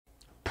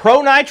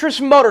Pro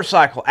Nitrous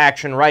motorcycle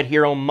action right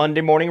here on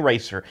Monday Morning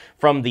Racer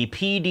from the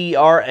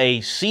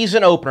PDRA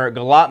season opener at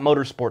GALOT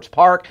Motorsports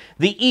Park,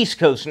 the East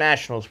Coast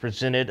Nationals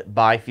presented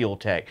by Fuel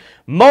Tech.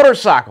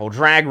 Motorcycle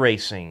drag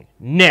racing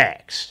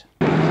next.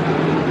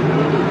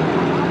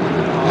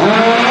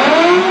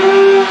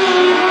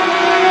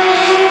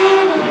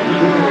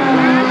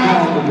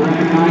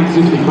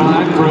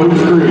 965 Pro 3.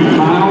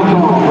 Final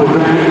call for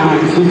drag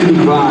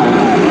 965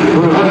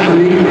 Pro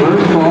 3.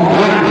 First ball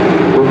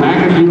for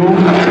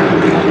McAfuel.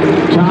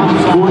 Top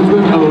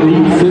Sportsman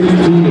Elite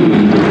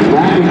 16.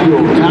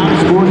 McAfuel, Top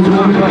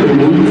Sportsman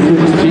Elite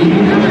 16.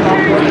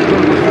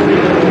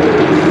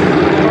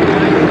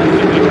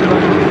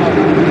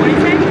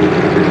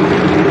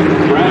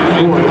 Brad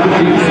Boyd,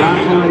 left-hand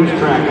side of the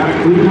racetrack out of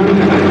Cleveland,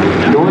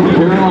 North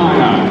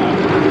Carolina.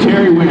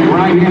 Terry Wing,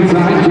 right-hand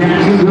side,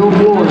 Jacksonville,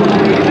 Florida.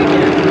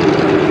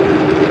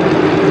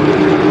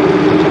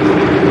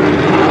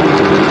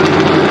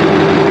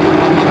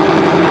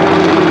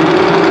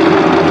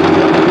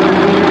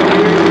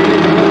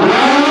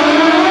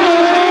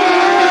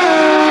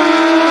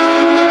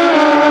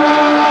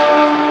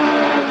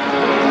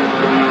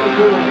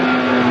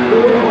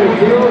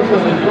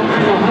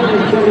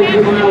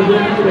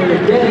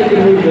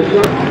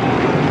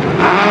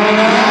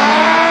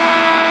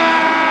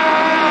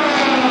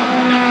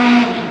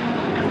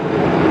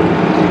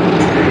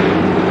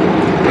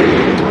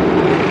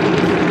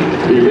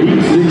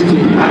 Elite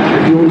 16,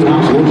 Fuel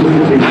Top Sportsman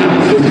Elite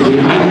 16.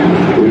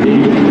 We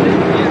need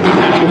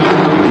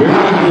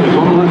Jeremy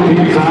on the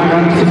left-hand side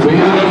out of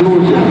Savannah,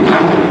 Georgia.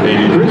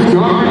 And Chris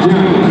Jones,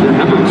 your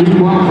number 2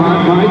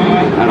 qualified bike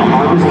out of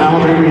Harvest,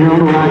 Alabama, here on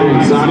the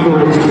right-hand side of the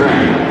racetrack.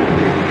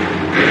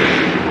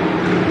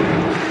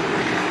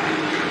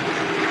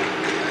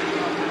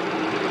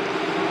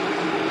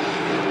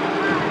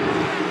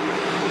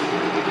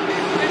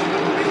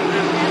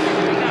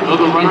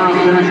 The runner-up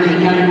finisher in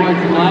the category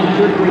from last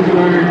year, Chris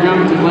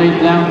Jones, has laid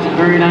down some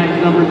very nice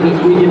numbers this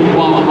weekend in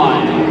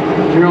qualifying.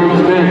 Gerald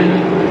Smith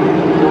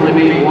only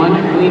made one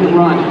clean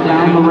run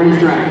down the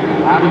racetrack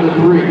out of the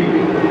 3.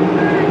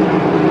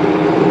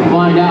 We'll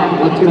find out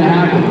what's going to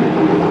happen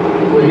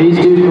when these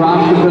two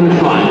cross the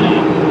finish line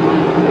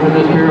in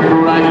this pair of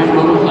Pro Nitrous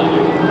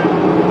motorcycles.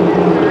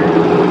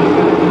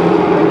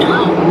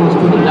 Almost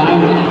put the dive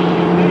down.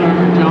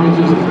 Jones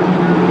just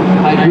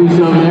had use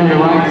over there on the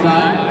right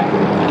side.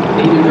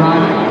 Either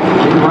drive,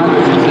 either right,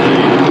 I should say.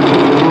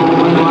 Roll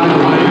away, right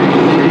away.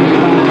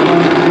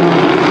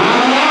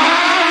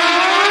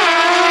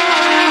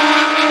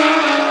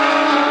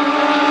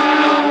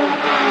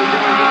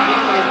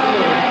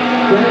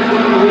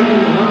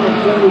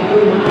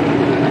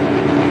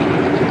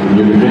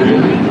 Your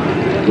defendant,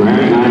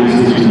 drag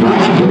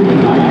 965 Pro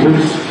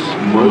Nitrous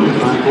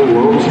motorcycle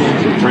world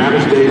champion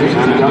Travis Davis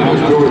out of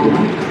Douglas, Georgia.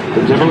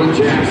 The Timberland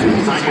chassis,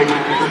 cycle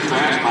Nitrous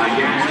fast by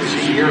gas this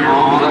year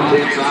on the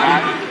left-hand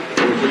side.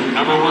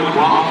 Number 1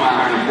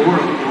 qualifier and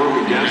 4 we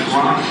just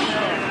watched.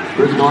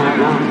 Chris Garner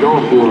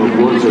going for it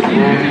was a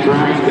can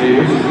Travis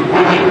Davis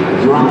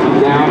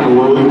dropping down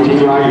the low T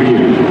right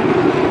here.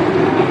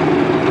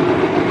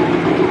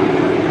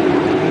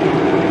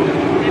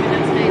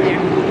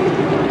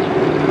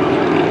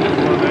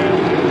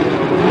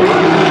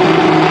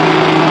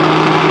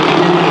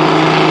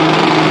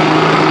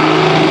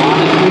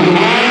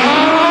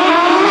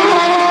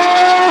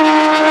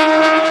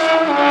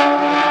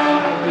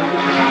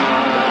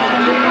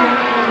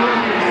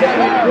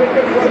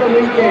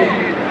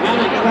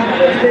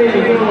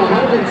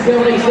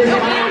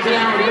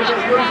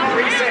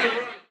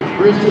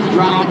 Chris just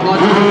dropped the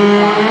clutch.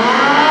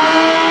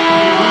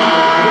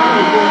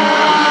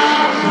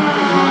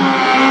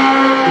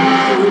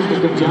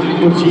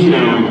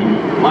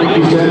 Like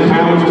you said,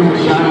 Powers took a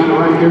shot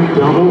right there,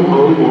 double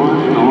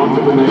 0-1 and on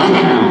to the next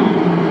round.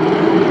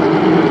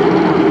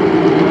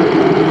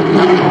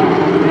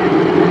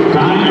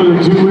 Time for the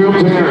two-wheel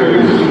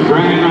terrors.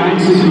 Drag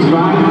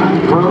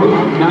 965 Pro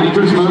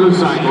Nitrous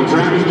motorcycle.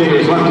 Travis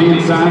Davis,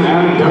 left-hand side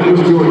out of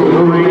Douglas, Georgia,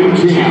 the reigning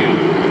champ.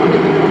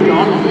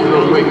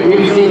 Real quick,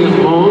 we've seen the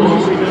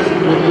most, the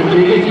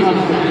biggest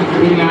upset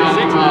came out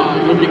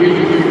of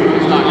Eliminations.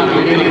 It's not going to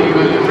be anything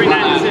but the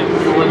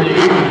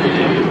Eliminations.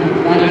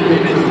 That has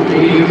been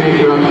a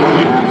major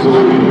upset.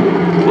 Absolutely.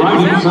 Right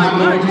inside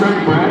the racetrack,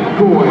 Brad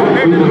Boyd,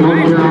 Cleveland,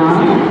 North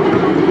Carolina.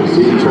 You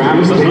see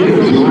Travis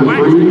Davis, he went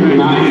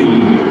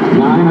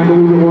 399, I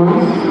believe it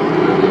was.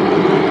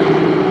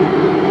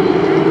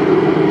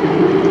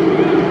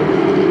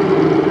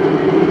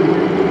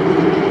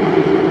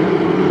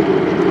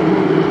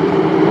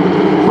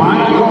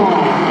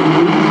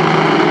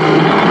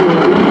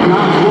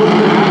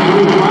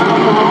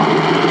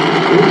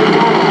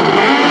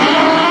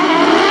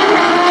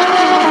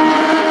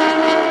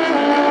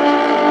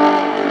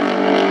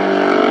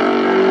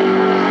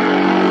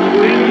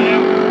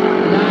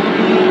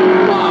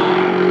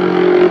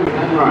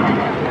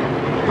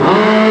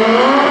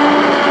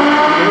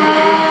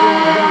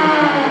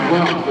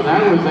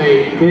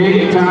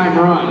 Big time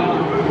run.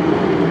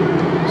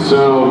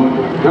 So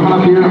Coming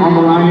up here on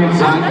the right-hand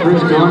side,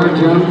 Chris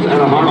Garner-Jones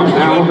out of Harvest,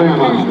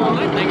 Alabama.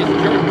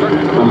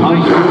 The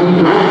Huntsville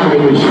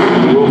finish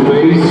will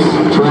face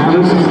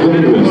Travis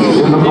Davis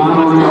in the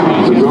final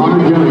round. So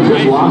Garner-Jones,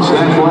 just watch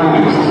that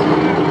flag.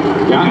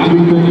 Got to be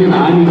thinking, I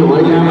need to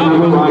lay down a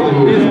number right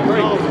here.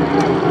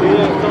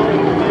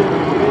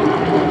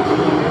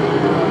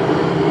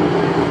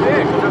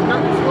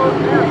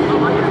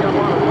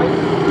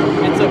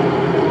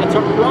 It's a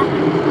rock.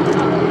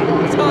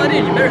 That's all it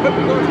is. You better hope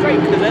you're going straight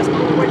because that's the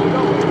only way you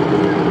go.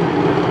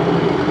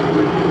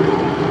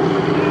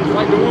 It's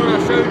like the one I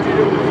showed you.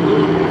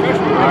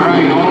 All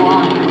right, hold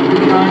on.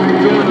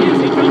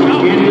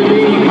 Into the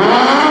lead.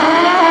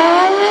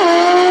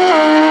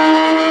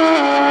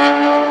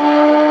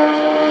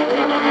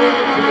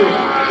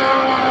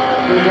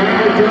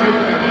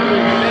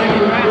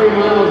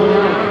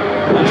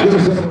 That's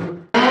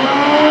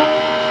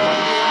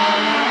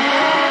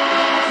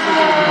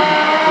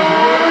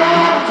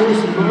going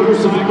to set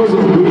motorcycles,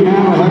 and we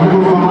have a heck of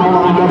a ride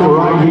lined up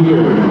right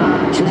here.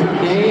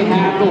 They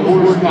have the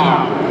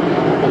horsepower.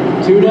 The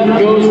tune-up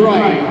goes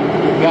right.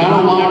 You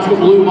gotta watch the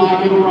blue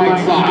line to the right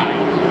side.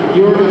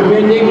 You're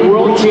defending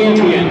world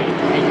champion.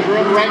 And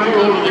current record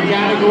over the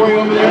category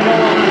over there in the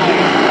left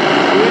lane.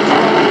 Which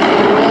one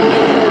will roll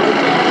over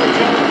to Garner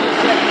Jones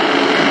instead?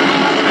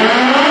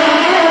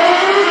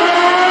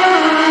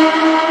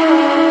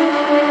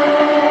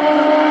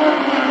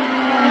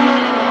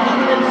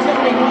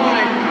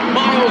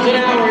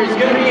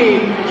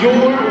 Your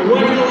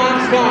winning the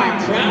last time.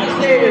 Travis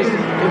Davis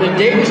and the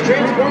Davis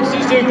Transport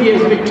Suzuki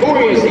is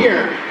victorious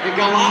here at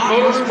GALOT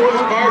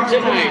Motorsports Park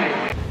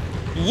tonight.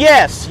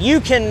 Yes, you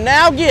can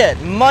now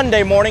get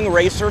Monday Morning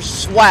Racer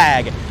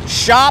swag.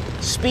 Shop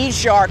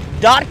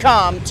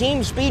SpeedShark.com,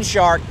 Team Speed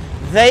Shark.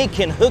 They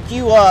can hook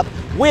you up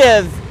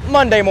with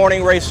Monday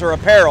Morning Racer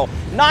apparel.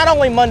 Not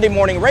only Monday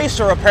Morning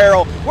Racer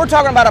apparel, we're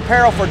talking about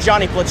apparel for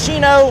Johnny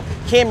Placino,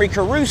 Camry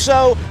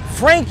Caruso,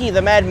 Frankie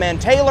the Madman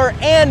Taylor,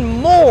 and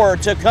more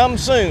to come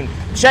soon.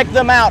 Check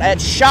them out at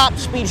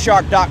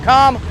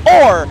shopspeedshark.com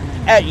or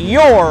at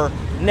your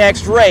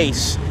next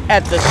race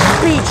at the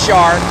Speed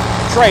Shark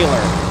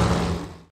trailer.